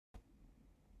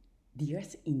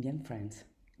Dearest Indian friends,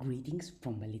 greetings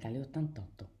from Bell'Italia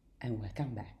 88 and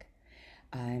welcome back.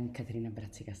 I'm Caterina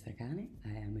Brazzi Castracane,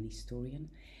 I am an historian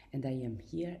and I am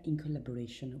here in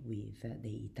collaboration with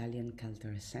the Italian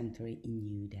Cultural Center in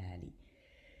New Delhi.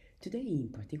 Today in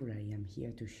particular I am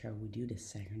here to share with you the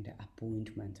second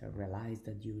appointment realized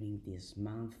during this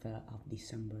month of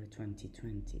December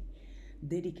 2020,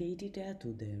 dedicated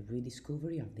to the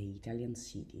rediscovery of the Italian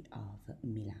city of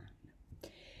Milan.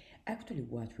 Actually,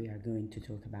 what we are going to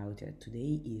talk about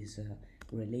today is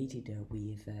related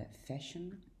with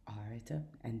fashion, art,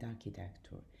 and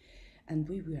architecture. And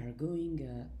we are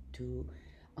going to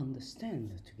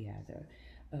understand together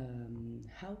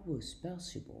how was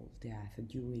possible that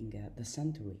during the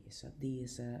centuries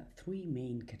these three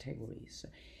main categories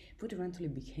would eventually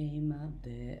became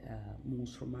the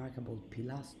most remarkable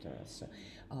pilasters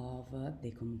of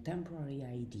the contemporary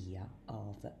idea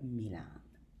of Milan.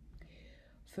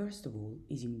 First of all,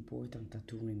 it's important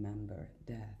to remember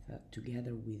that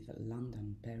together with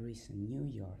London, Paris, and New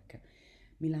York,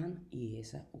 Milan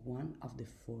is one of the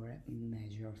four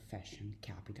major fashion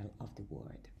capital of the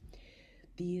world.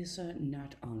 This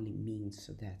not only means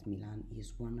that Milan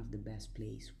is one of the best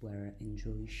places where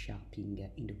enjoy shopping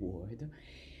in the world,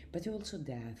 but also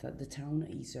that the town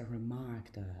is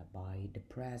remarked by the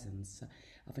presence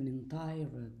of an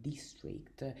entire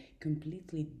district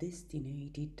completely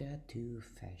destinated to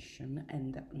fashion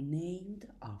and named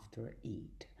after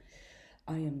it.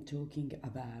 I am talking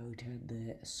about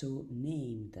the so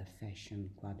named fashion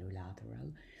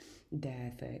quadrilateral,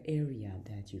 that area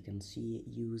that you can see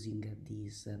using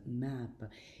this map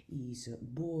is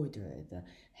bordered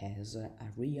as a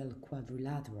real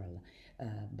quadrilateral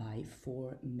by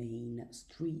four main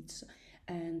streets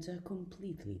and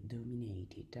completely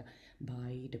dominated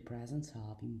by the presence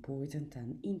of important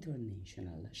and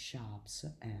international shops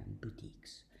and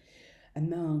boutiques.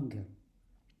 Among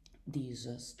these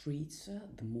streets,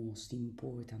 the most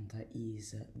important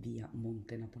is Via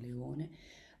Monte Napoleone,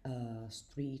 a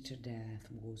street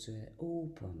that was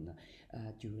opened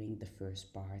during the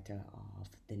first part of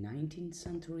the 19th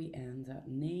century and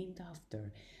named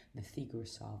after the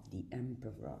figures of the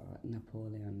Emperor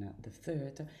Napoleon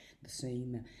III, the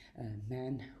same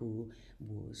man who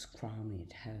was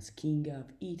crowned as King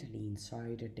of Italy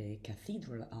inside the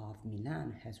Cathedral of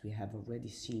Milan, as we have already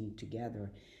seen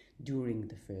together during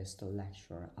the first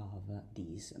lecture of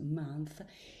this month.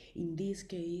 In this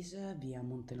case, Via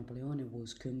Monte Napoleone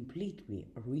was completely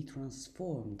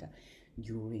retransformed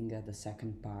during the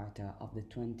second part of the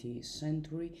 20th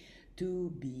century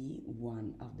to be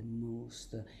one of the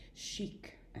most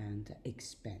chic and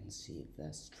expensive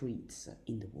streets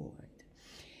in the world.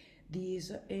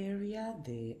 This area,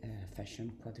 the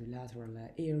fashion quadrilateral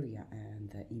area,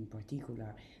 and in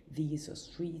particular these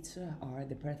streets are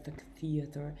the perfect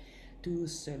theater to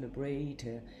celebrate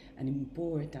an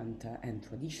important and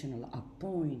traditional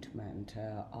appointment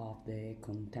of the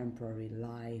contemporary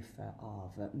life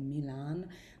of Milan,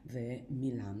 the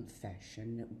Milan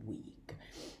Fashion Week.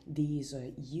 This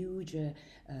huge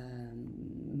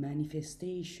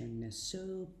manifestation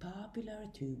so popular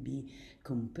to be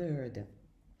compared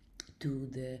to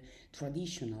the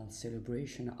traditional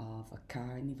celebration of a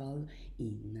carnival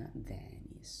in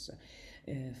Venice.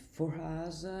 For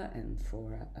us and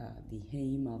for the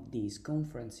aim of this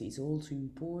conference is also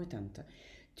important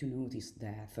to notice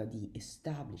that the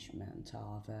establishment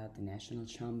of the National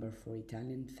Chamber for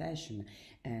Italian Fashion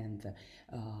and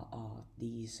of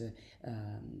this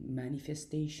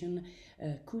manifestation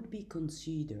could be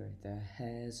considered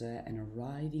as an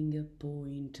arriving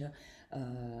point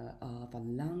of a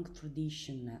long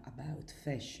tradition about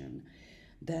fashion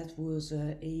that was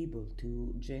able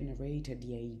to generate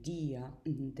the idea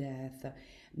that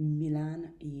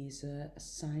Milan is a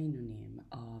synonym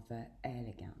of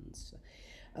elegance.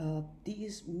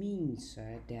 This means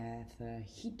that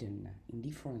hidden in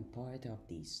different parts of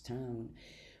this town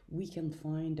we can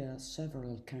find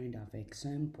several kind of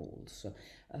examples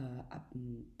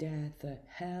that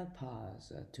help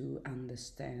us to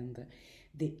understand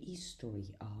the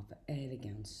history of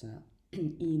elegance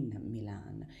in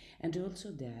Milan, and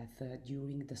also that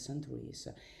during the centuries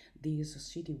this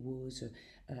city was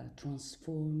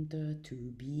transformed to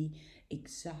be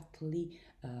exactly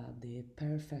the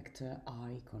perfect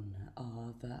icon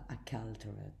of a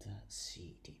cultured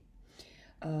city.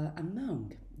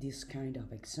 Among this kind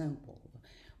of example,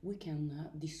 we can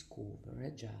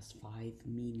discover just 5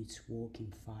 minutes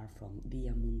walking far from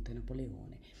Via Monte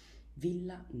Napoleone,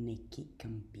 Villa Necchi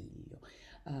Campiglio.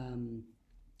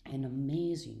 an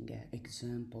amazing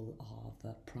example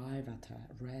of private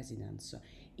residence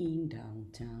in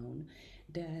downtown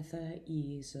that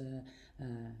is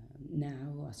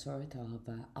now a sort of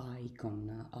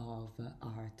icon of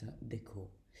art deco.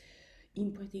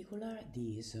 In particular,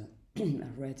 this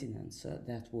residence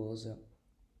that was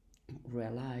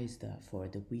realized for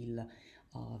the will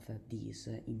of this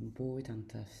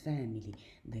important family,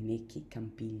 the Necchi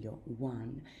Campiglio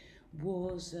I,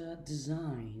 was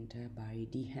designed by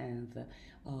the hand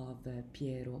of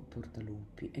Piero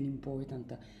Portaluppi, an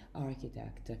important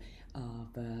architect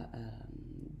of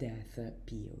that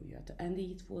period. And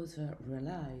it was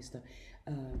realized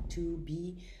to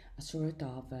be a sort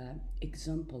of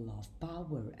example of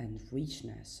power and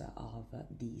richness of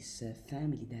this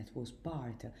family that was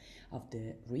part of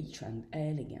the rich and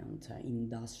elegant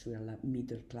industrial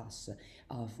middle class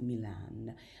of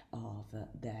Milan of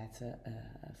that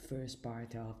first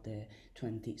part of the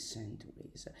 20th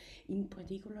centuries. In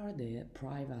particular, the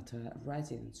private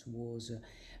residence was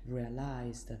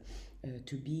realized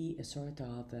to be a sort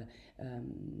of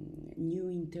new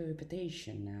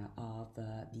interpretation of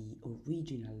the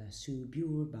original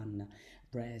suburban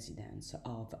residence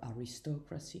of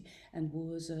aristocracy and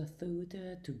was thought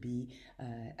to be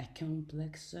a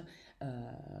complex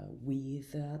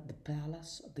with the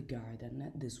palace, the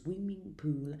garden, the swimming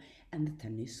pool, and the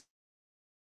tennis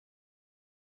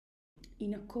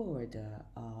in accord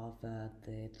of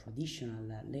the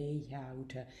traditional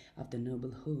layout of the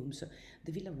noble homes,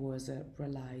 the villa was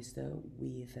realized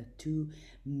with two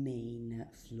main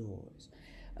floors.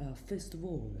 First of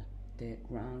all, the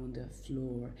ground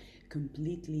floor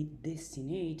completely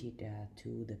designated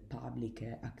to the public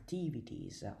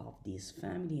activities of this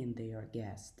family and their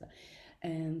guests,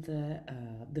 and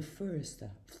the first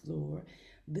floor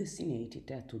designated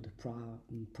to the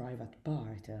private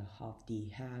part of the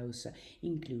house,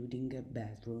 including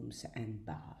bedrooms and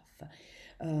bath.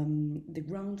 The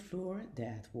ground floor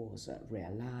that was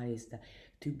realized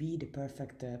to be the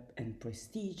perfect and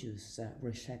prestigious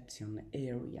reception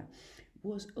area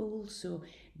was also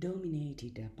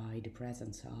dominated by the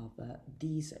presence of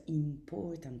this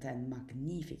important and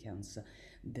magnificent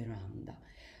veranda,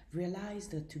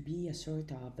 realized to be a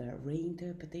sort of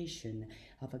reinterpretation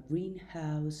of a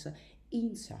greenhouse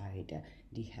inside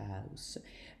the house,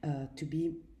 to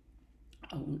be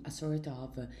a sort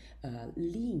of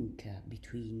link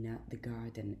between the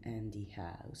garden and the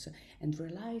house, and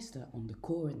realized on the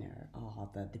corner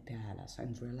of the palace,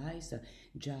 and realized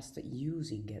just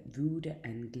using wood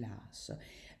and glass.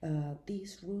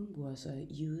 This room was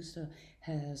used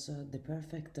as the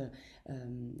perfect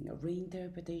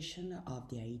reinterpretation of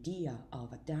the idea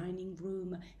of a dining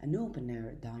room, an open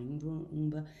air dining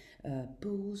room,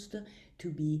 posed to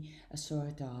be a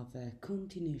sort of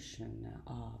continuation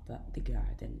of the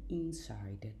garden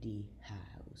inside the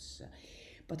house.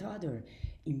 But other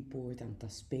important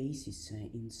spaces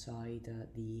inside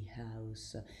the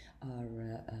house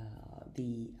are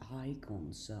the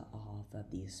icons of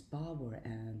this power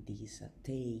and this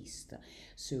taste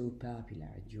so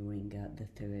popular during the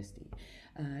Thursday.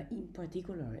 In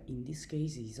particular, in this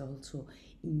case, it is also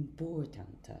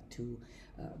important to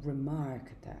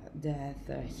remark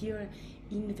that here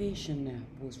innovation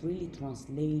was really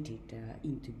translated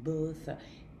into both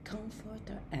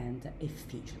comfort and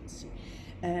efficiency.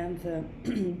 And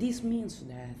this means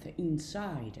that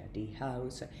inside the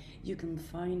house you can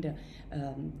find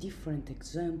different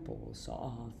examples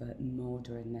of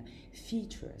modern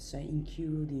features,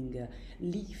 including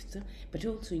lifts, but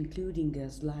also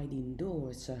including sliding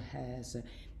doors, as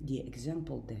the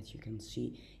example that you can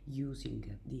see using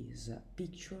this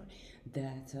picture,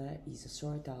 that is a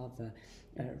sort of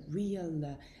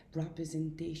real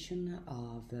representation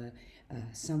of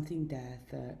something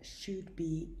that should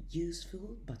be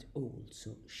useful but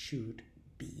also should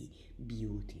be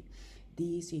beauty.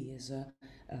 This is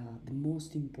the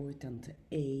most important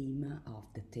aim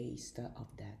of the taste of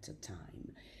that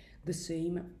time. The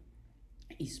same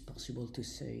is possible to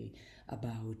say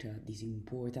about this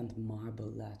important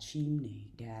marble chimney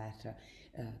that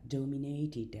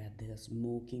dominated the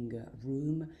smoking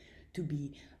room, to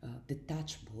be the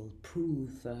touchable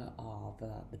proof of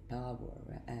the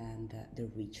power and the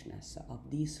richness of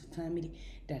this family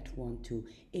that want to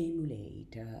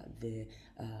emulate the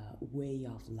way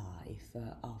of life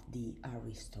of the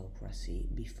aristocracy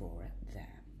before them.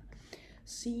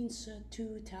 Since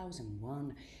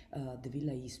 2001, the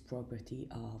villa is property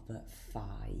of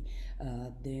FAI,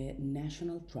 the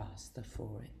National Trust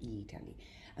for Italy.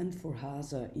 And for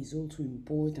us, it's also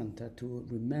important to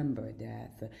remember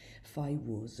that FAI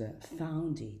was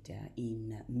founded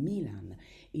in Milan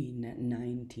in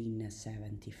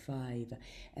 1975,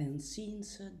 and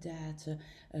since that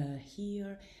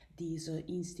here this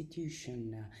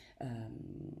institution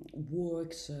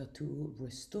works to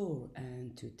restore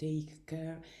and to take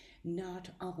care not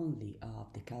only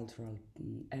of the cultural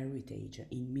heritage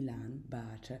in Milan,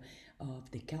 but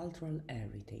of the cultural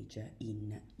heritage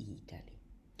in Italy.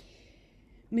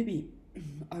 Maybe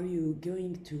are you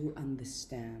going to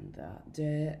understand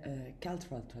the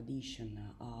cultural tradition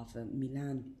of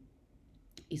Milan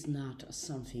is not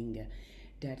something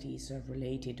that is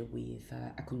related with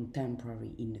a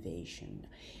contemporary innovation,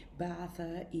 but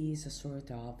is a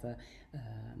sort of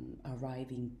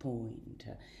arriving point.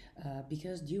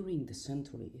 Because during the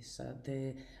centuries,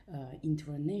 the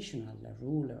international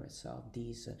rulers of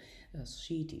this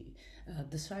city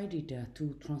decided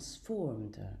to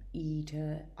transform it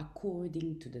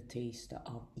according to the taste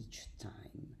of each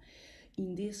time.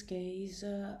 In this case,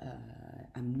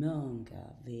 among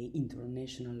the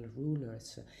international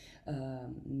rulers,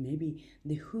 maybe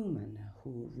the human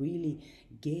who really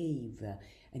gave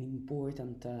an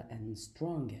important and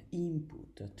strong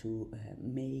input to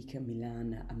make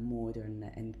Milan a modern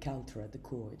and cultural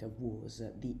court was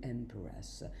the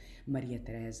Empress Maria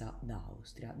Teresa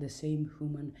d'Austria, the same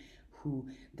human who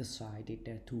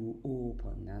decided to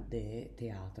open the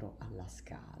Teatro alla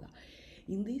Scala.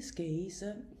 In this case,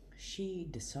 she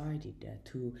decided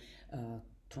to uh,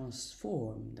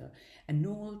 transform an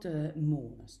old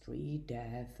monastery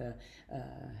that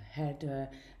had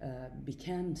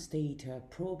become state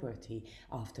property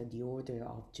after the order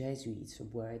of Jesuits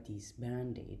were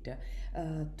disbanded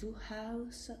to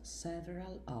house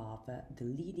several of the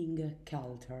leading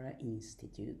cultural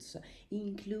institutes,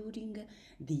 including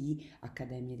the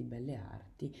Accademia di Belle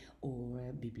Arti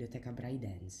or Biblioteca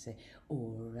Braidense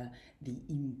or the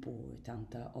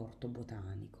important Orto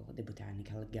Botanico, the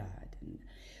Botanical Garden.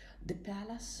 The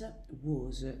palace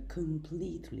was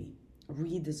completely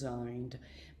redesigned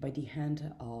by the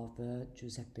hand of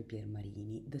Giuseppe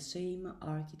Piermarini, the same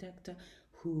architect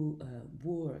who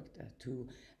worked to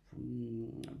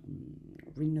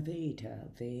renovate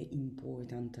the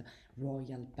important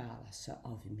royal palace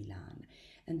of Milan.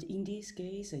 And in this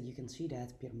case, you can see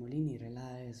that Piermolini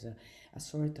relies a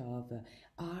sort of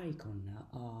icon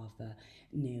of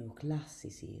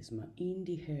neoclassicism in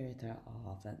the heart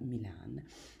of Milan,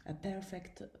 a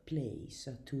perfect place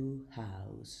to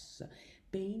house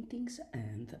paintings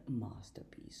and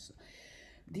masterpieces.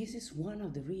 This is one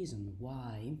of the reasons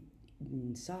why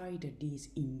inside this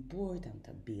important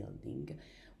building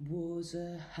was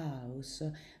housed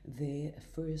the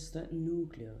first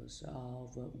nucleus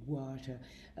of what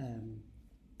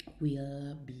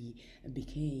will be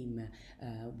became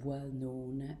well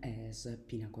known as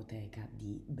Pinacoteca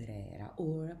di Brera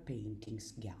or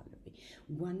Paintings Gallery,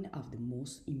 one of the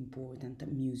most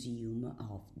important museum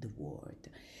of the world.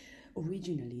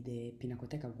 Originally, the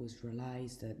Pinacoteca was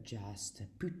realized just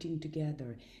putting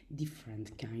together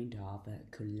different kind of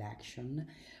collection.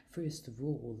 First of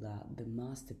all, the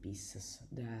masterpieces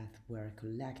that were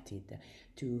collected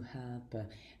to help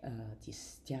the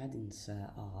students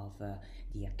of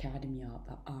the Academy of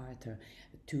Art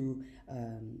to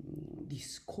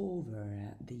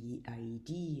discover the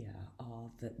idea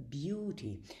of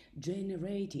beauty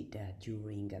generated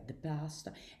during the past,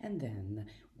 and then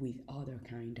with other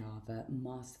kind of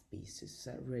masterpieces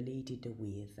related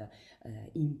with,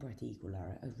 in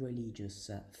particular, a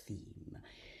religious theme.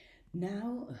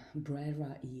 Now,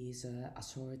 Brera is a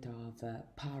sort of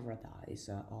paradise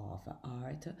of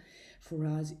art. For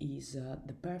us, is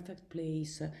the perfect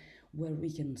place where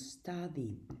we can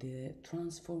study the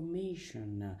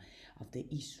transformation of the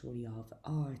history of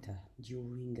art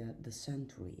during the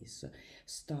centuries,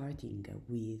 starting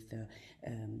with the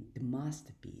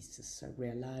masterpieces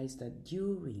realized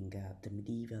during the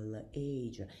medieval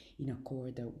age in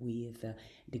accord with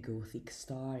the Gothic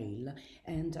style,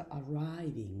 and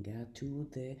arriving to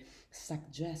the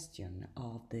suggestion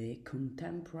of the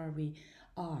contemporary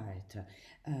art,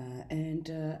 and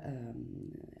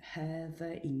have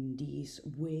in this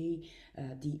way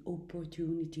the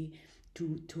opportunity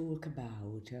to talk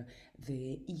about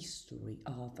the history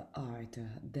of art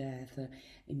that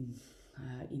in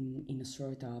a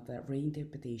sort of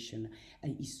reinterpretation, a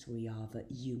history of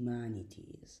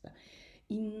humanities.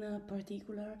 In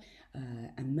particular,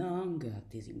 among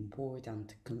this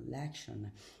important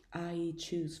collection I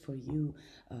choose for you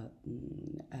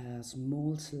a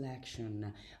small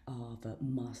selection of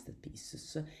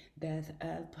masterpieces that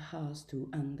help us to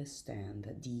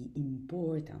understand the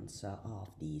importance of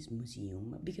this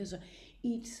museum, because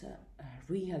it's a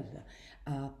real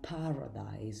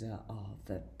paradise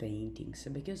of paintings,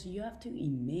 because you have to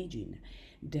imagine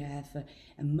that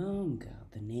among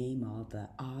the name of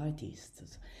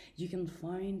artists you can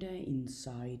find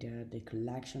inside the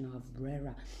collection of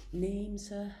rare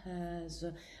names as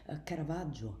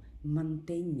Caravaggio,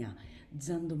 Mantegna,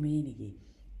 Zandomenici,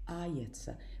 Hayez,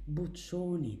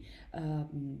 Boccioni,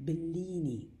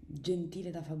 Bellini,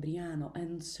 Gentile da Fabriano,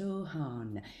 and so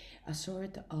on. A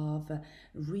sort of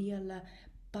real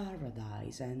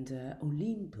paradise and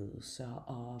Olympus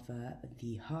of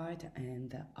the art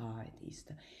and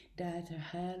artist that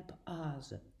help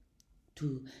us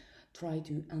to try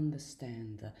to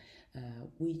understand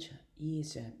which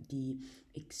is the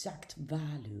exact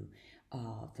value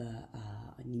of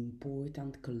an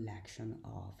important collection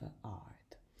of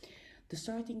art. The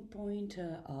starting point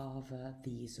of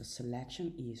this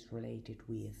selection is related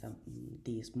with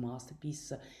this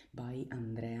masterpiece by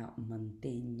Andrea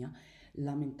Mantegna,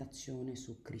 Lamentazione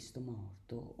su Cristo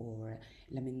Morto, or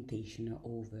Lamentation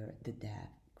over the Dead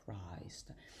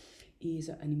Christ. Is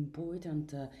an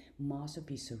important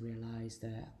masterpiece realized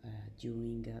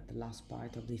during the last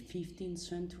part of the 15th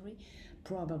century,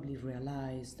 probably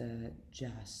realized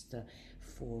just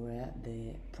for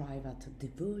the private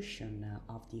devotion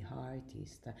of the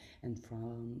artist and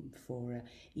for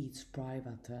its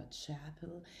private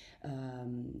chapel.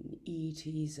 It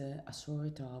is a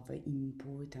sort of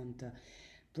important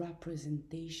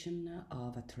representation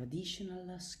of a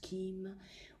traditional scheme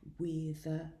with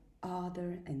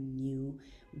other and new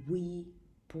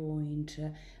viewpoint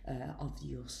of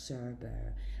the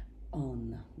observer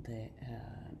on the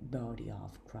body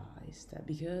of Christ,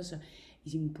 because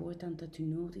it's important to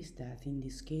notice that in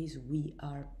this case we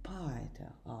are part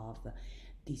of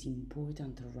this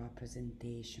important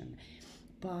representation,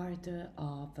 part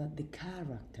of the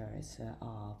characters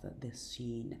of the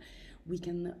scene. We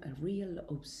can really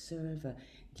observe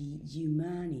the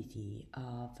humanity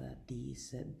of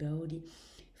this body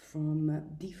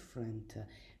from different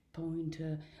point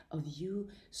of view,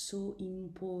 so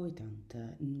important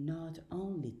not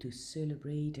only to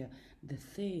celebrate the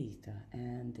faith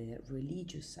and the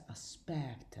religious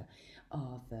aspect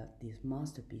of this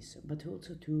masterpiece, but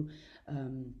also to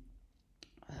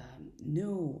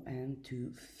know and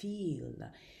to feel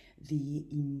the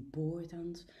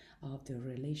importance of the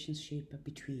relationship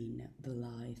between the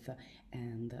life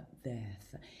and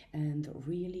death, and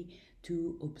really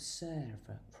to observe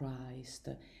Christ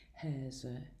as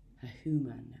a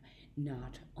human,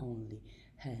 not only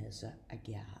as a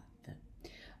God.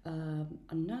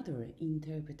 Another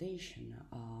interpretation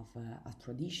of a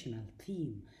traditional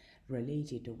theme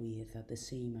related with the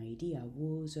same idea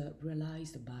was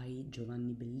realized by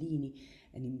Giovanni Bellini,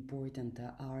 an important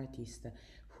artist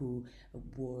who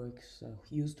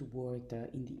used to work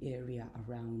in the area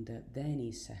around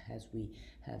Venice, as we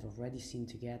have already seen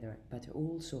together, but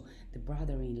also the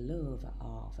brother-in-law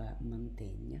of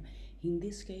Mantegna. In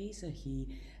this case, he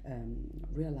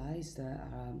realized a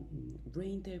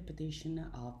reinterpretation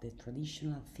of the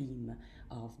traditional theme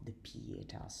of the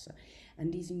Pietas.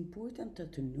 And it's important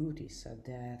to notice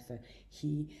that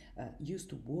he used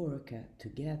to work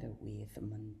together with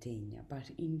Mantegna, but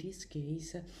in this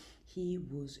case he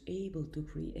was able to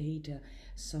create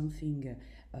something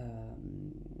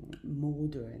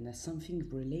modern, something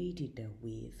related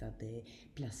with the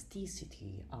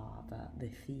plasticity of the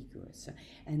figures,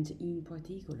 and in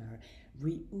particular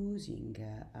reusing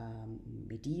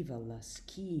medieval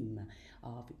scheme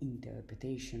of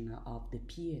interpretation of the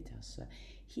Pietas.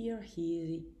 Here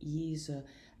he is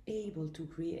able to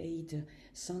create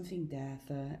something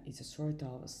that is a sort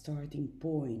of starting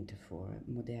point for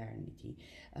modernity,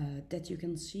 that you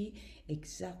can see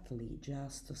exactly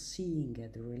just seeing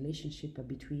the relationship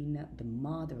between the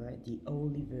Mother, the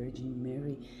Holy Virgin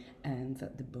Mary, and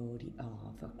the body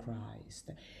of Christ.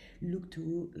 Look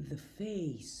to the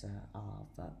face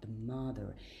of the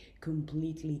Mother,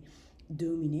 completely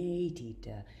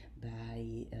dominated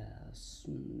by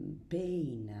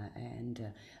pain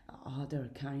and other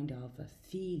kind of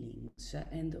feelings,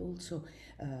 and also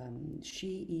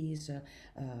she is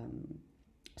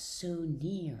so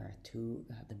near to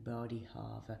the body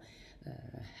of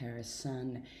her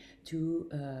son, to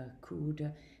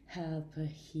could help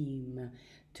him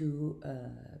to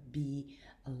be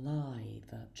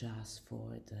alive just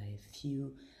for the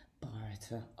few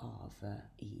parts of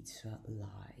its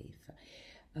life.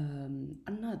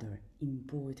 Another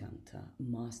important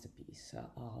masterpiece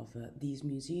of this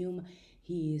museum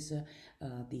is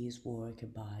this work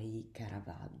by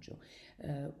Caravaggio,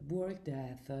 work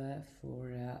that for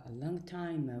a long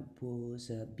time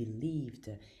was believed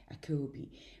a copy,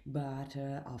 but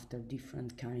after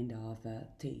different kind of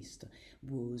taste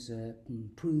was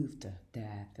proved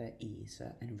that is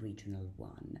an original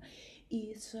one.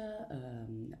 It's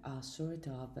a sort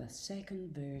of a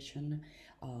second version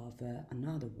of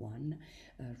another one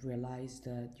realized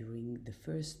during the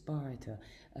first part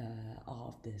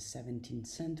of the 17th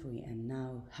century and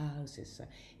now houses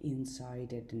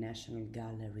inside the National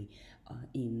Gallery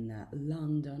in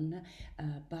London.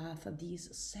 But this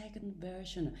second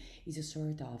version is a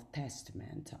sort of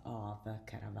testament of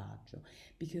Caravaggio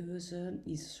because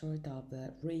it's sort of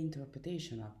a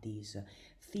reinterpretation of this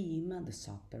theme, the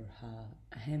supper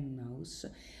house,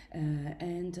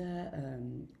 and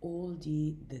all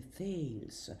the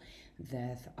details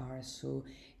that are so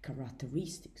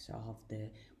characteristics of the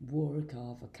work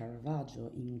of Caravaggio,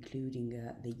 including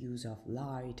the use of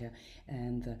light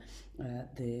and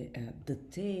the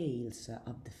details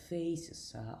of the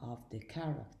faces of the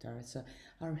characters,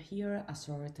 are here a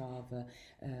sort of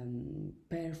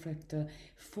perfect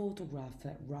photograph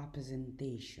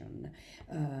representation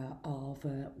of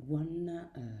one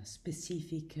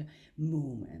specific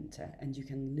moment, and you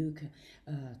can look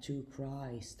to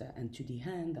Christ and to the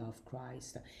hand of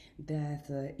Christ that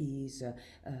is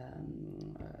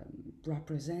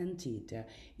represented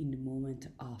in the moment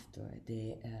after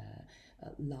the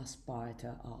last part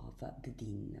of the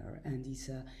dinner, and is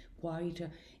quite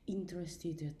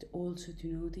interested also to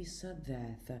notice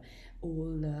that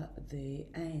all the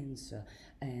ends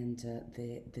and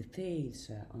the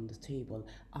details on the table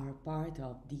are part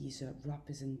of this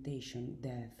representation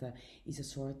that is a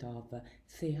sort of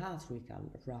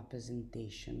theatrical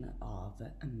representation of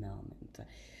a moment.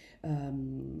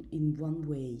 In one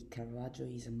way, Caravaggio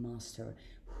is a master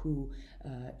who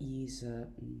is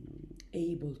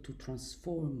able to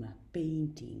transform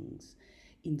paintings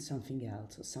in something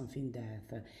else, something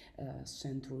that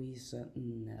centuries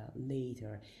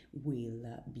later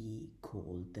will be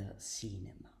called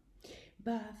cinema.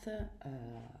 But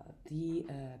the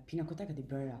Pinacoteca di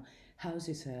Brera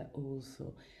houses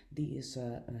also this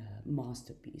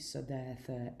masterpiece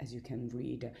that, as you can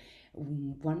read,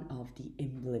 one of the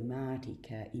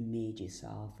emblematic images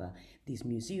of this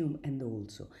museum and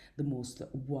also the most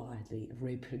widely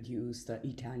reproduced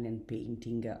Italian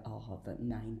painting of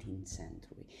 19th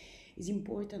century. It's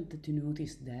important to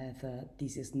notice that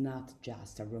this is not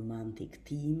just a romantic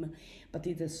theme, but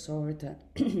it's a sort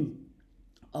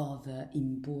of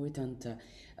important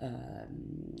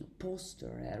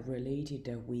poster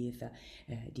related with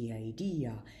the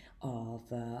idea of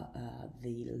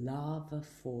the love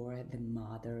for the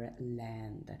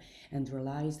motherland, and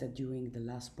realized that during the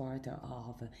last part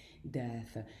of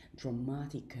that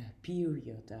dramatic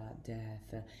period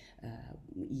that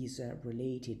is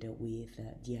related with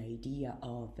the idea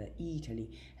of Italy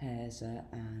as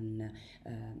an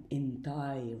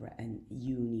entire and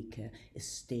unique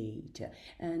state.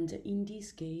 And in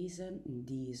this case,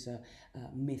 this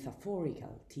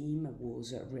metaphorical theme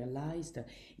was realized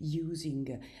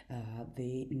using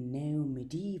the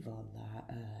neo-medieval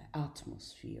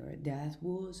atmosphere that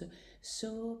was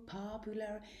so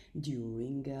popular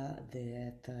during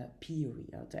that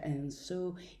period and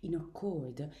so in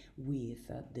accord with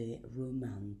the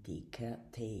romantic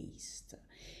taste.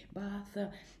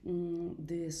 But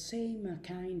the same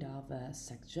kind of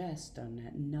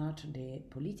suggestion, not the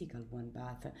political one,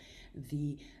 but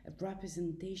the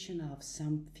representation of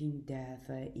something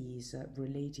that is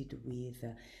related with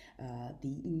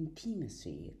the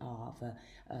intimacy of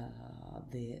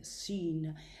the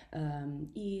scene,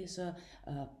 is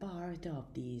part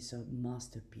of this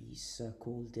masterpiece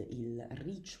called Il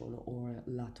Ricciolo or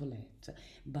La Toilette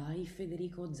by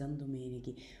Federico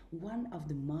Zandomenichi, one of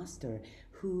the masters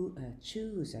who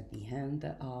chose at the end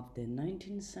of the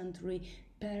 19th century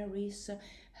Paris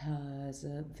as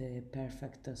the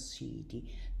perfect city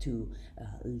to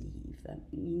live.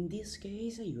 In this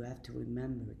case, you have to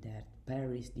remember that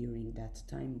Paris during that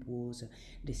time was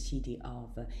the city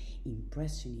of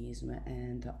Impressionism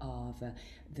and of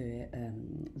the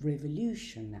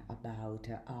revolution about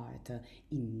art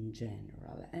in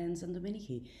general. And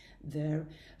Sandomenici there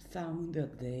found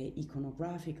the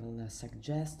iconographical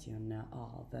suggestion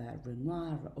of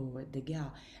Renoir or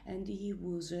Degas, and he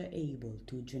was able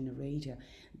to generate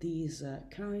this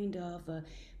kind of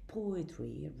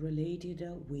poetry related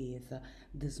with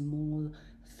the small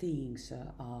things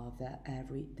of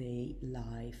everyday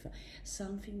life,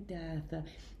 something that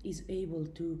is able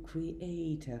to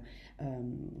create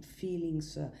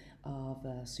feelings of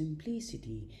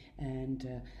simplicity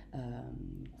and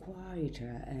quiet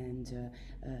and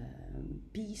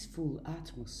peaceful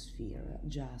atmosphere,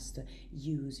 just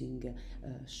using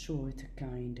short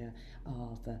kind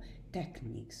of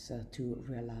techniques to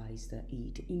realize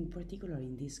it. In particular,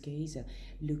 in this case,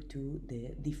 look to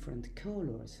the different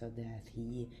colors that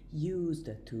he used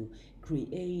to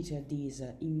create this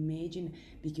imagine,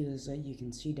 because you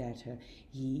can see that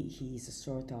he is a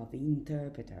sort of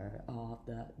interpreter of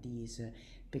these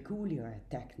peculiar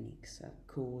techniques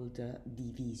called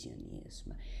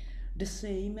divisionism. The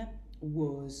same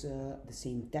the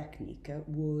same technique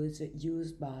was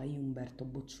used by Umberto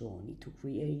Boccioni to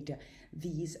create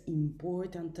this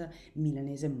important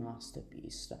Milanese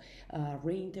masterpiece, a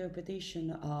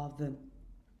reinterpretation of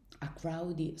a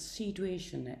crowded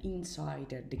situation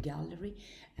inside the gallery,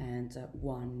 and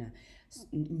one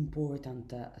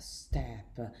important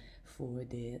step for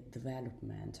the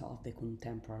development of the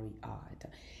contemporary art.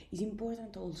 It's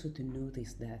important also to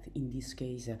notice that in this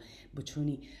case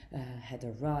Boccioni had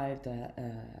arrived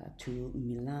to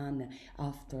Milan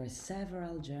after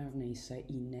several journeys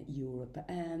in Europe,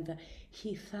 and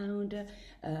he found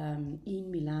in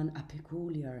Milan a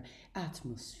peculiar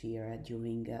atmosphere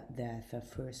during that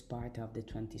first part of the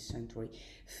 20th century,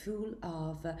 full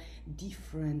of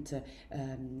different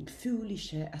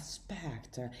foolish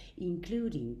aspects,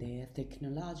 including the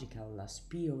technological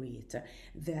spirit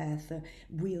that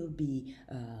will be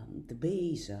the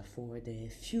base for the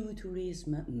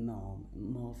futurism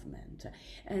movement.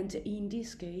 And in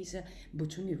this case,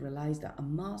 Boccioni realized a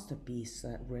masterpiece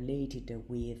related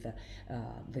with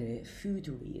the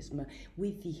futurism,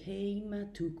 with the aim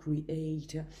to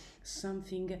create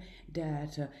something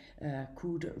that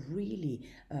could really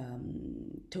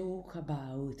talk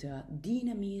about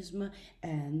dynamism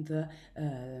and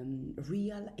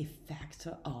real effect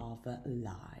of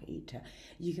light.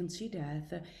 You can see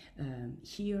that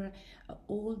here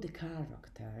all the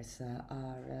characters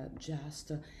are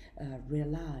just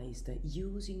realized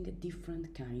using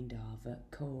different kind of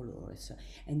colors,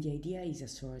 and the idea is a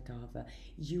sort of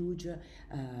huge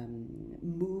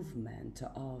movement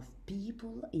of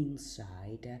people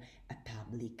inside a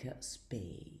public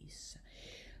space.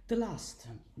 The last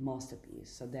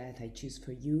masterpiece that I choose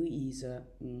for you is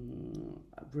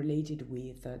related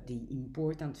with the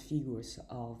important figures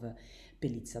of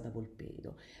Pelizza da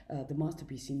Volpedo. The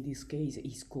masterpiece in this case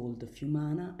is called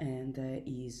Fiumana, and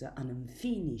is an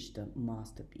unfinished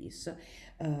masterpiece.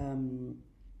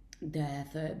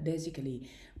 That basically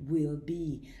will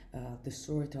be the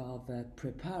sort of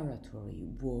preparatory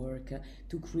work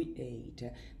to create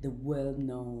the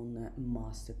well-known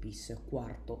masterpiece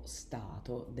Quarto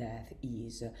Stato, that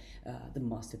is the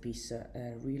masterpiece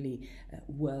really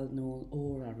well-known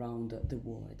all around the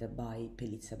world by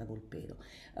Pelizza da Volpedo.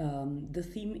 The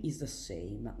theme is the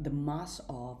same, the mass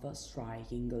of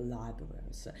striking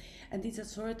laborers, and it's a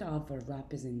sort of a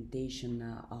representation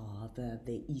of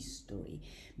the history,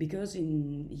 because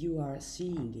you are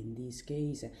seeing in this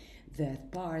case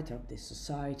that part of the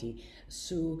society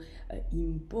so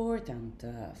important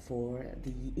for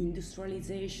the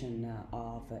industrialization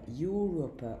of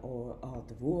Europe or of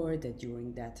the world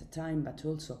during that time, but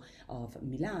also of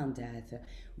Milan, that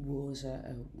was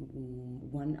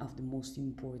one of the most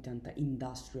important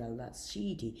industrial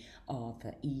city of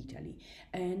Italy,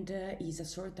 and is a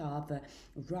sort of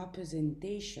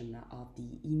representation of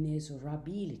the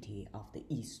inexorability of the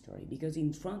history, because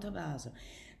in front of us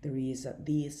there is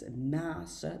this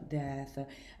mass that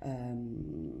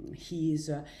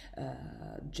he's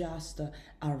just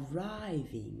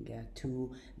arriving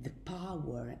to the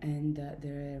power, and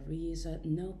there is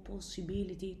no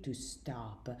possibility to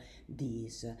stop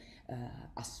this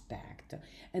aspect.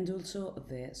 And also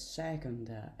the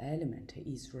second element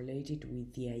is related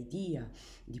with the idea,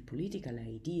 the political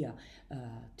idea,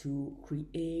 to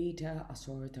create a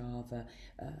sort of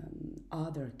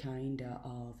other kind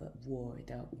of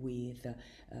world with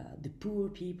the poor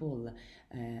people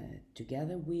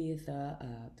together with the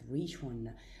rich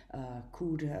one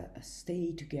could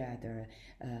stay together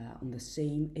on the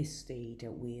same estate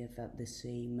with the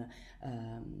same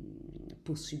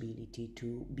possibility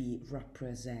to be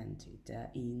represented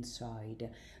inside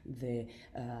the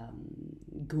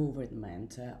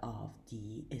government of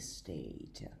the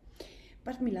estate.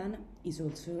 But Milan is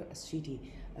also a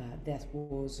city that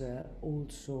was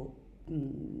also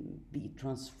be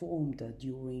transformed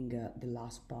during the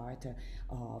last part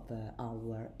of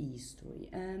our history.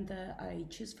 And I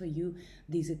choose for you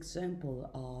this example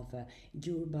of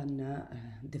urban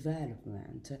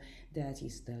development, that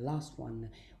is the last one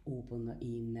open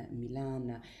in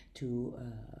Milan to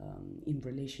in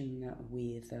relation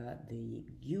with the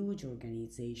huge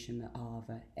organization of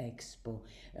Expo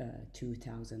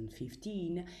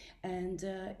 2015, and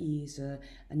is a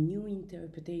new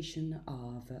interpretation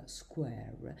of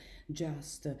square,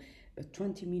 just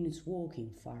 20 minutes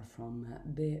walking far from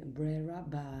Brera,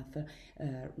 but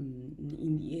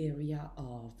in the area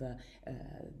of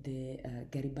the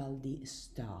Garibaldi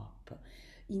stop.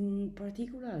 In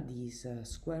particular, this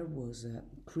square was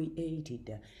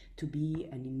created to be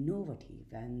an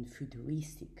innovative and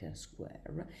futuristic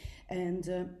square, and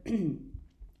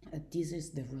this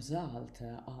is the result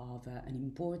of an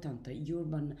important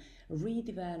urban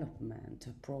redevelopment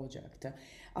project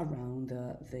around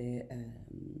the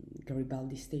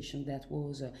Garibaldi station, that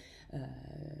was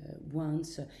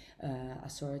once a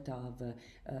sort of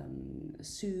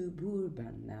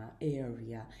suburban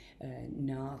area,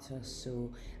 not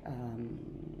so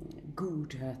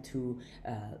good to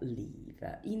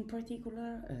live. In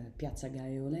particular, Piazza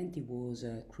Gaiolenti was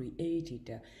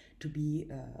created to be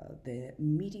the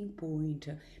meeting point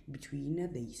between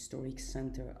the historic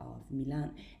center of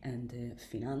Milan and the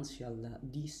financial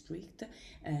district,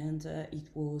 and it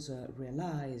was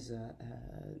realized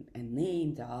and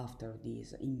named after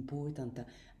this important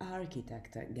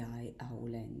architect Guy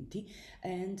Aulenti,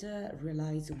 and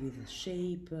realized with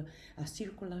a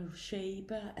circular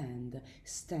shape, and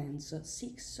stands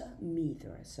 6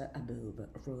 meters above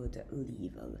road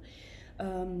level.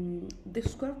 The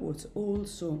square was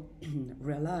also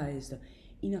realized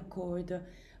in accord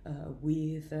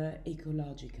with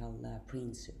ecological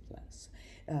principles.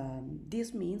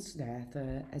 This means that,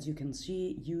 as you can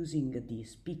see using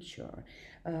this picture,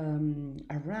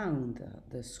 around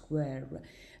the square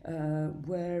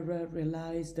were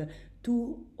realized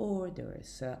 2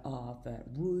 orders of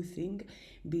roofing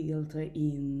built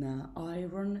in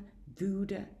iron,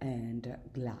 wood and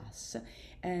glass,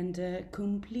 and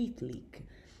completely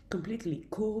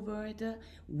covered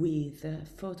with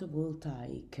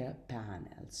photovoltaic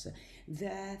panels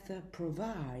that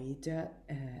provide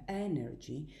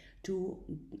energy to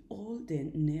all the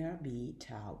nearby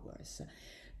towers.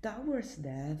 Towers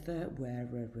that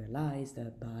were realized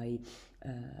by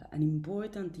an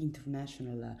important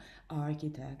international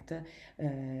architect,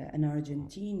 an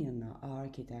Argentinian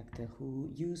architect who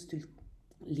used to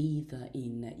live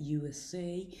in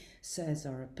USA,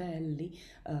 Cesar Pelli,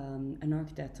 an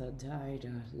architect died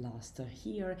last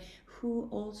year, who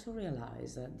also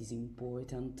realized this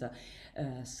important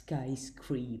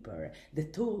skyscraper, the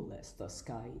tallest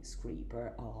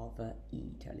skyscraper of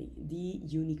Italy, the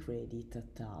Unicredit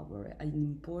Tower, an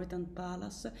important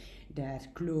palace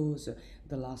that closed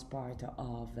the last part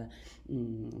of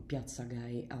Piazza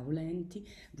Gai Aulenti,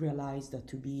 realized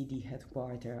to be the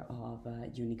headquarters of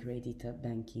Unicredit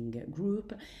banking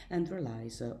group, and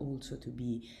realized also to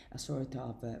be a sort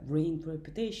of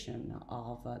reinterpretation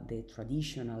of the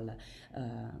traditional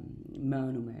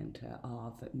monument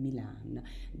of Milan,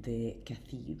 the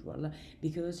cathedral,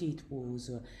 because it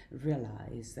was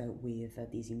realized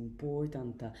with this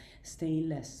important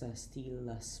stainless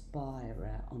steel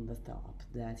spire on the top,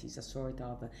 that is a sort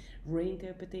of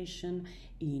reinterpretation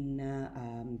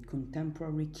in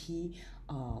contemporary key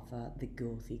of the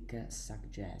Gothic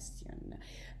suggestion.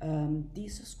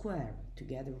 This square,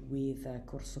 together with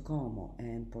Corso Como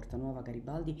and Porta Nuova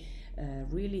Garibaldi,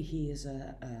 really is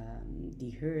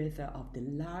the hearth of the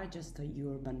largest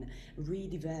urban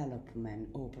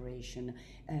redevelopment operation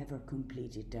ever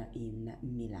completed in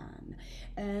Milan.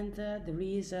 And there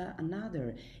is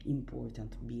another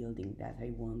important building that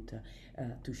I want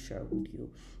to share with you,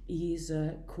 is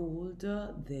called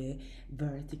the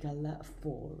Vertical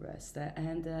Forest,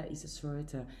 and is a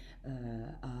sort of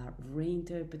a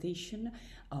reinterpretation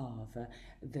of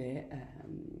the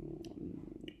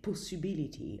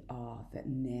possibility of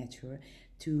nature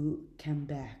to come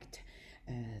back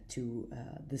to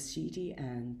the city,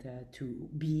 and to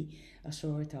be a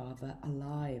sort of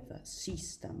alive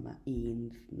system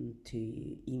in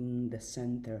the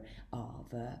center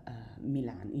of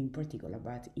Milan in particular,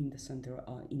 but in the center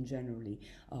in generally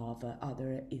of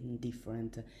other in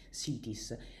different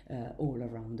cities all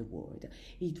around the world.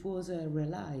 It was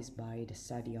realized by the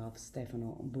study of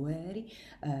Stefano Boeri,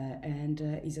 and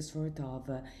is a sort of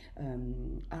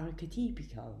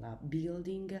archetypical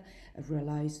building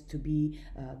realized to be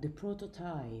the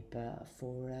prototype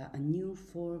for a new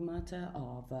format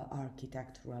of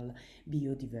architectural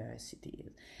biodiversity.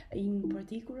 In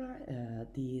particular,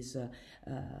 these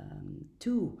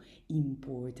two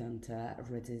important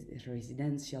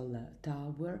residential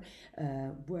tower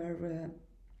were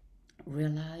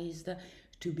realized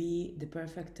to be the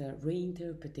perfect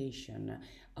reinterpretation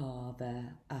of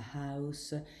a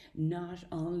house not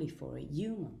only for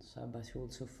humans but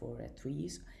also for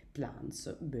trees, plants,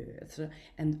 birds,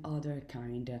 and other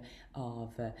kind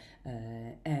of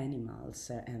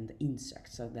animals and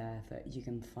insects that you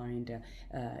can find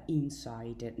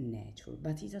inside nature.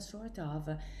 But it's a sort of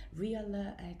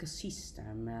real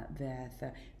ecosystem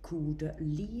that could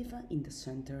live in the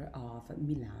center of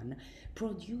Milan,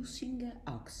 producing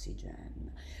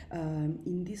oxygen.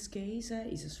 In this case,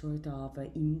 it's a sort of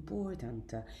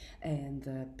important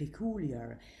and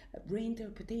peculiar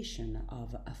reinterpretation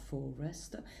of a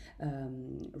forest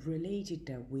related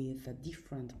with a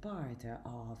different part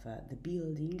of the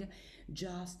building,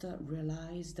 just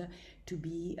realized to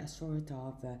be a sort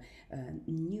of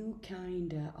new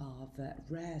kind of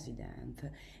resident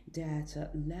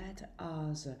that let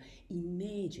us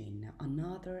imagine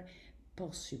another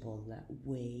possible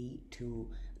way to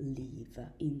live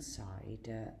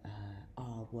inside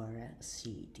our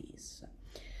cities.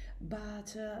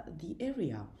 But the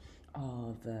area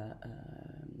of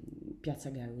Piazza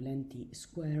Gaulenti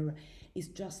Square is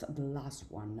just the last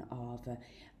one of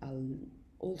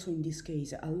also in this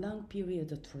case a long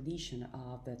period of tradition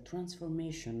of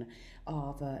transformation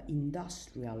of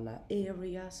industrial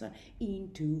areas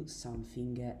into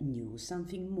something new,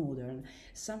 something modern,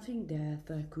 something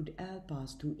that could help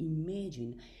us to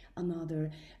imagine another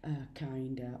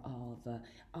kind of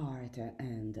art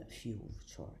and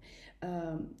future.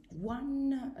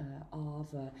 One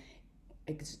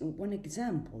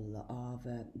example of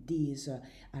these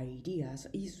ideas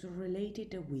is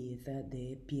related with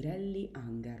the Pirelli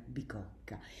hangar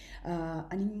Bicocca,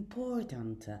 an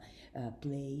important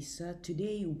place,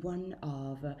 today one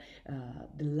of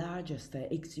the largest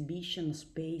exhibition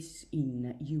space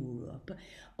in Europe,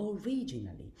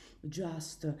 originally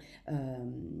just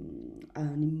an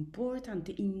important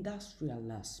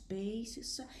industrial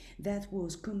space that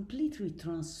was completely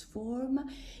transformed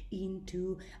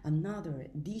into another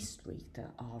district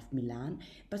of Milan,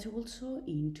 but also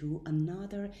into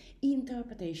another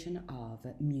interpretation of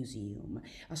museum,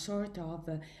 a sort of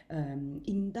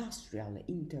industrial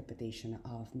interpretation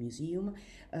of museum,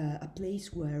 a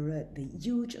place where the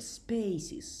huge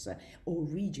spaces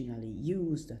originally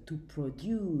used to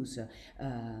produce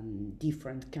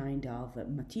different kind of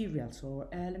materials or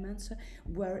elements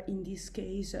were in this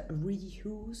case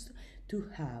reused to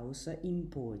house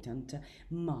important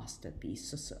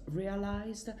masterpieces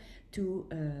realized to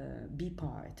be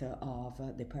part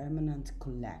of the permanent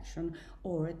collection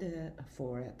or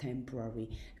for temporary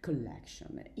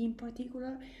collection. In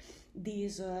particular, the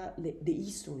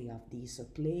history of this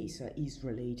place is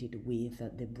related with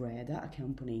the Breda, a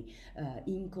company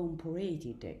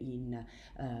incorporated in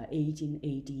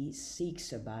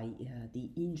 1886 by the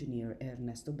engineer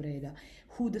Ernesto Breda,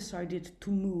 who decided to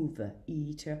move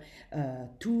it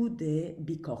to the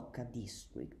Bicocca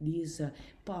district. This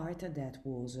part that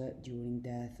was during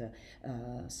that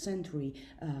century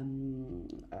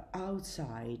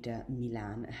outside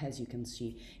Milan, as you can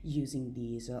see, using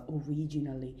this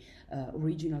original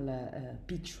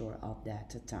picture of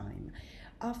that time.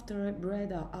 After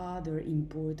Breda, other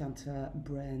important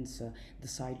brands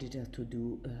decided to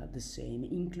do the same,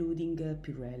 including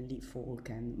Pirelli, Folk,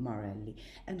 and Marelli.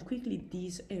 And quickly,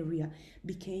 this area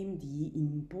became the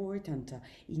important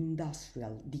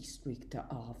industrial district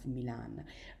of Milan.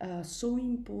 So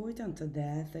important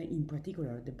that, in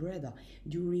particular, the Breda,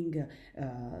 during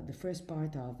the first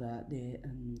part of the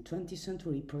 20th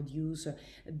century, produced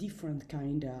different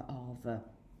kind of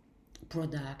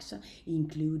products,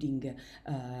 including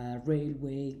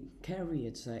railway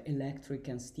carriages, electric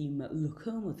and steam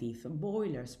locomotive,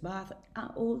 boilers, but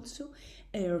also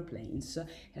airplanes,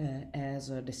 as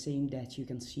the same that you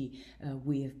can see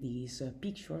with this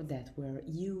picture that were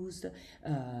used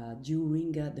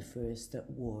during the First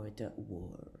World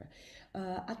War.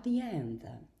 At the end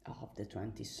of the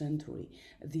 20th century,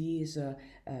 the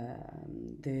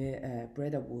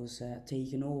Breda was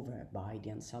taken over by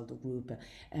the Ansaldo Group,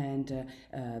 and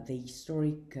the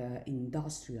historic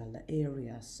industrial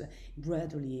areas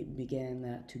gradually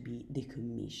began to be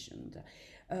decommissioned.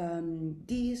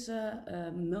 This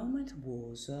moment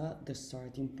was the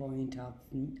starting point of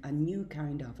a new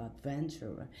kind of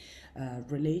adventure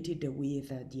related with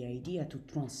the idea to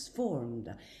transform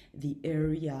the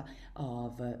area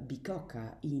of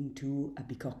Bicocca into a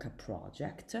Bicocca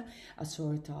project, a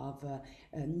sort of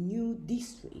a new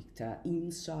district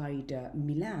inside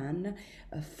Milan,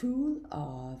 full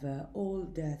of all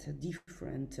that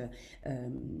different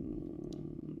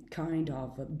kind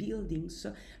of buildings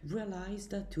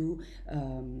realized to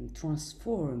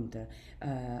transform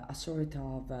a sort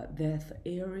of that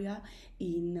area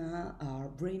in a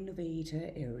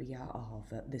renovated area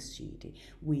of the city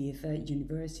with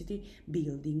university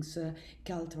buildings,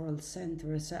 cultural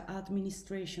centers,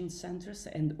 administration centers,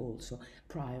 and also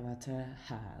private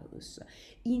house.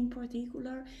 In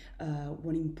particular,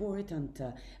 one important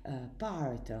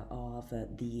part of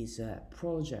this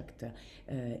project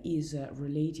is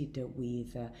related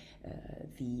with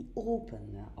the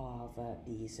open of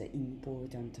this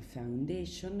important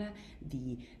foundation,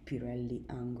 the Pirelli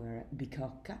Angular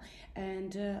Bicocca,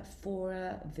 and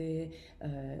for the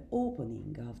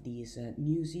opening of this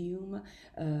museum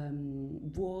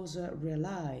was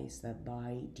realized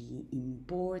by the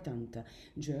important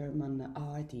German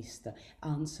artist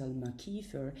Anselm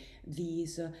Kiefer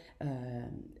this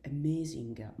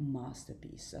amazing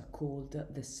masterpiece called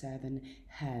The Seven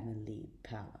Heavenly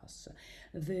Palace.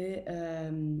 The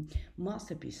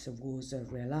masterpiece was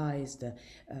realized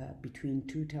between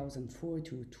 2004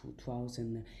 to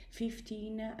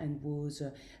 2015 and was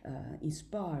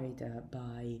inspired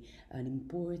by an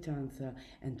important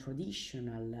and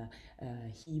traditional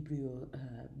Hebrew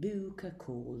book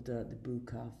called the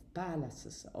Book of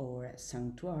Palaces or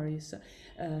Sanctuaries,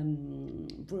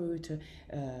 wrote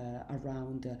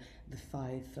around the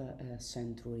 5th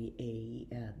century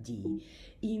AD.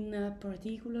 In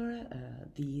particular,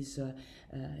 this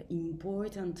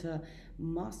important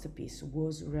masterpiece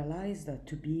was realized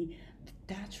to be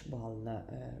the tangible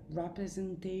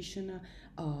representation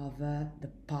of the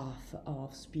path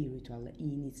of spiritual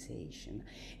initiation.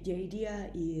 The idea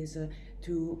is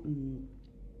to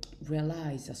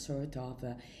realize a sort of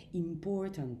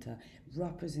important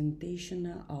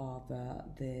representation of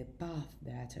the path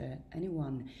that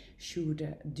anyone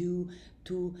should do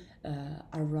to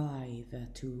arrive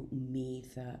to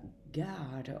meet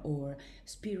God or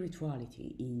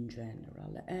spirituality in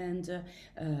general. And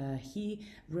he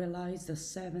realized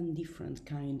 7 different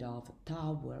kind of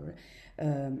tower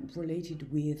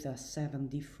related with 7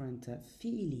 different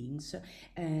feelings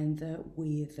and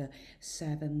with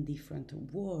 7 different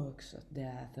works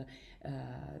that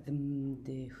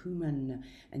the human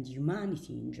and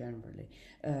humanity in general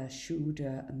should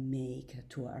make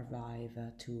to arrive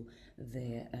to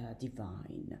the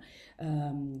divine.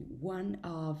 One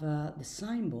of the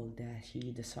symbol that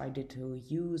he decided to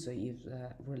use is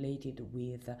related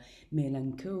with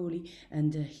melancholy,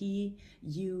 and he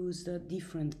used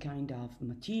different kind of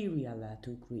material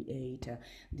to create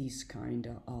this kind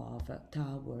of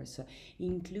towers,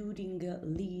 including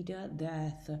lead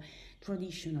that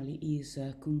traditionally is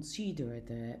considered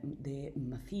the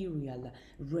material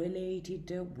related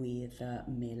with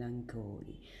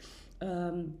melancholy.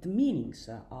 The meanings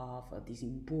of this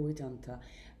important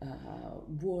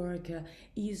work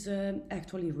is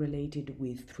actually related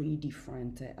with 3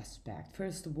 different aspects.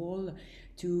 First of all,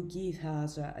 to give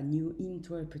us a new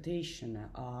interpretation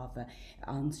of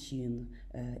ancient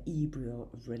Hebrew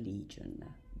religion.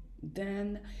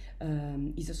 Then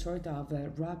is a sort of a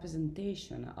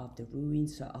representation of the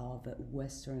ruins of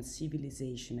Western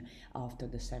civilization after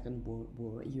the Second World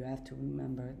War. You have to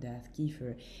remember that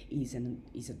Kiefer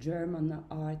is a German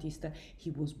artist.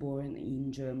 He was born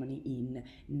in Germany in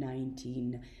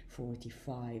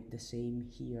 1945, the same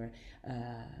year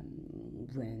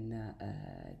when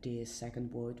the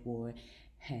Second World War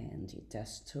ended.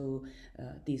 So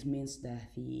this means that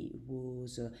he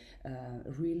was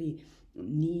really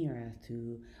near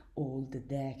to all the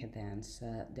decadence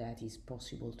that is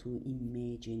possible to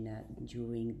imagine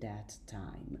during that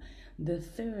time. The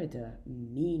third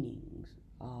meaning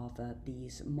of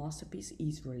this masterpiece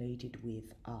is related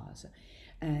with us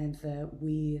and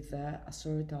with a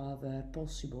sort of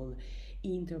possible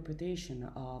interpretation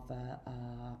of a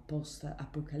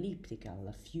post-apocalyptic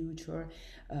future.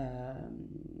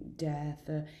 Death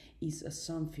is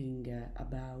something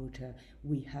about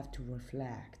we have to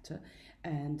reflect,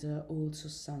 and also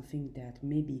something that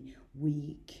maybe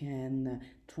we can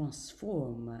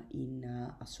transform in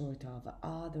a sort of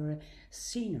other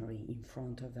scenery in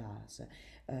front of us,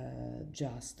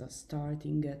 just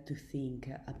starting to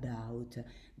think about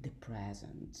the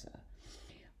present.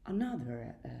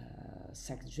 Another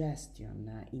suggestion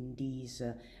in this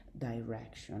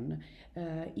direction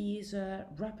is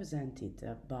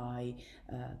represented by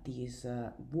this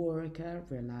work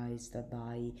realized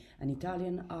by an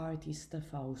Italian artist,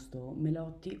 Fausto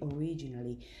Melotti,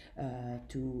 originally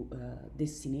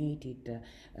destinated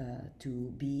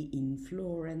to be in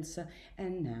Florence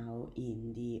and now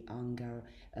in the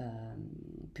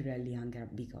Pirelli Hangar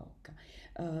Bicocca.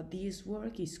 This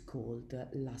work is called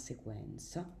La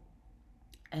Sequenza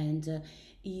and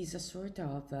is a sort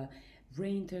of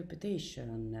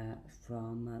reinterpretation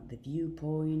from the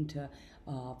viewpoint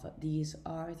of these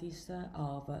artists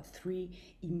of three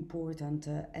important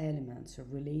elements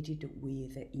related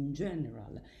with, in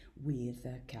general, with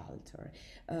culture.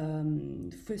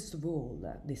 First of all,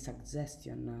 the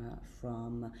suggestion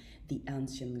from the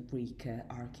ancient Greek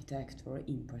architecture,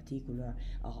 in particular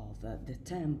of the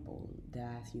temple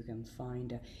that you can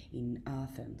find in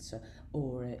Athens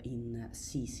or in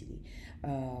Sicily.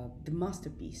 The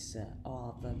masterpiece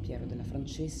of Piero della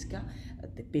Francesca,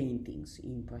 the paintings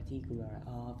in particular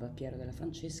of Piero della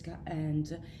Francesca,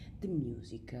 and the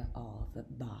music of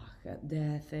Bach,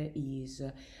 that is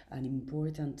an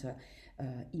important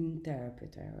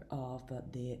interpreter of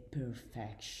the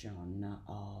perfection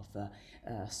of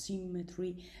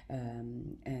symmetry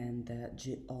and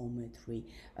geometry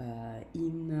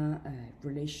in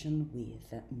relation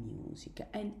with music.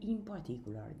 And in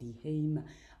particular, the aim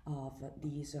of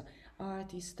this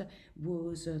artist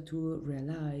was to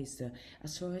realize a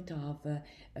sort of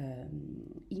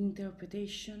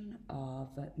interpretation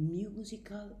of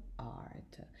musical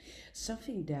art,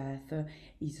 something that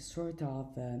is a sort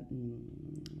of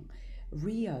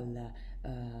real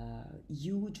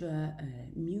huge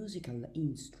musical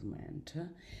instrument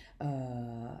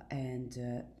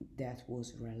and that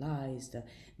was realized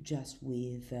just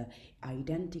with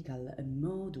identical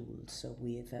modules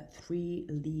with three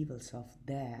levels of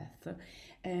depth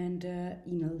and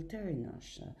in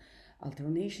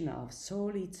alternation of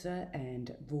solids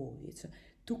and voids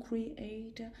to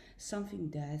create something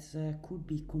that could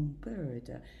be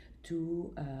compared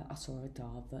to a sort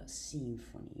of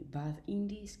symphony, but in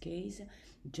this case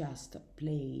just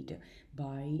played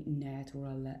by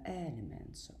natural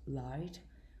elements, light,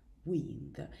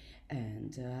 wind,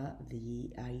 and the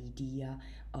idea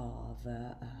of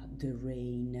the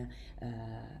rain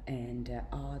and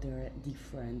other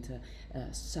different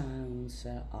sounds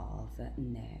of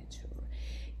nature.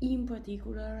 In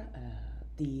particular,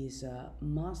 this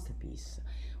masterpiece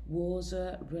was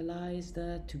realized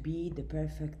to be the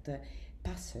perfect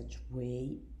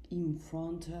passageway in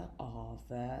front of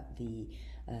the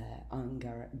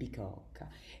Hangar Bicocca.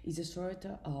 It's a sort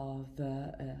of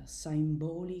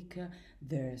symbolic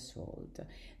threshold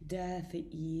that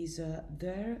is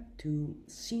there to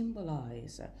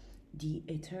symbolize the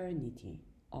eternity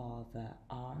of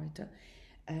art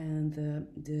and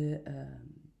the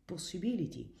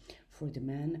possibility for the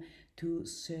man to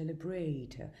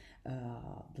celebrate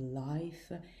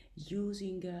life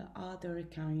using other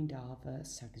kind of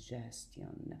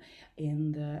suggestion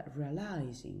and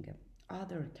realizing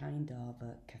other kind of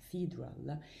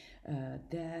cathedral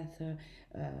that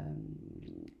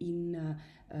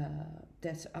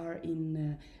that are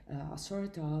in a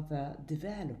sort of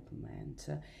development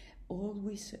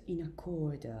always in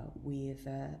accord with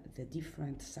the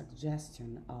different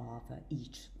suggestion of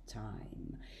each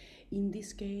time. In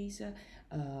this case,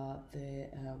 the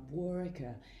work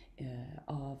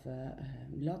of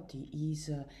Lotti is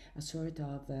a sort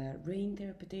of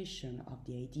reinterpretation of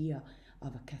the idea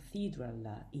of a cathedral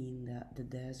in the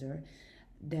desert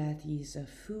that is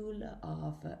full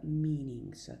of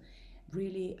meanings,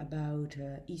 really about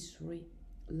history,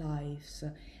 lives,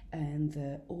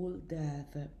 and all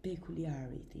the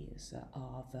peculiarities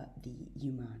of the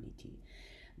humanity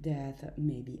that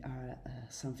maybe are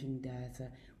something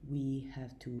that we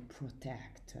have to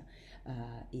protect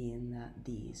in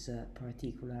this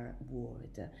particular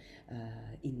world,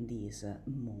 in this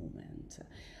moment.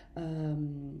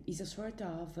 Is a sort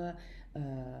of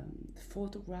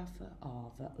photograph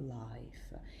of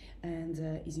life, and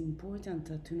it's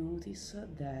important to notice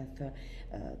that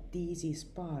this is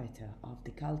part of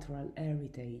the cultural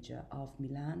heritage of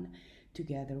Milan,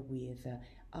 together with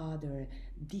other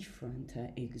different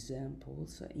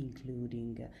examples,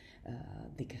 including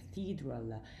the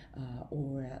cathedral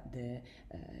or the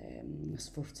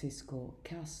Sforzesco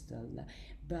castle,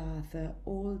 but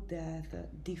all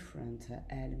that different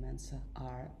elements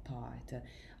are part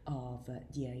of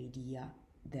the idea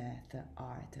that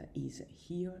art is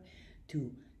here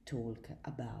to talk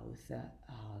about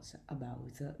us,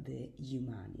 about the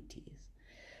humanities.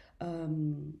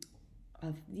 Um,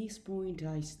 At this point,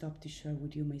 I stop to share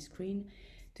with you my screen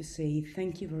to say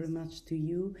thank you very much to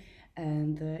you,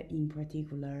 and in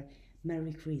particular,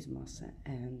 Merry Christmas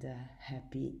and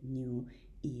Happy New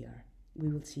Year. We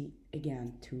will see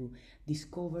again to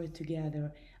discover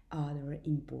together other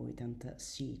important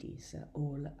cities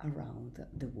all around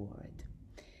the world.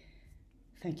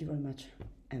 Thank you very much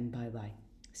and bye bye.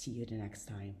 See you the next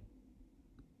time.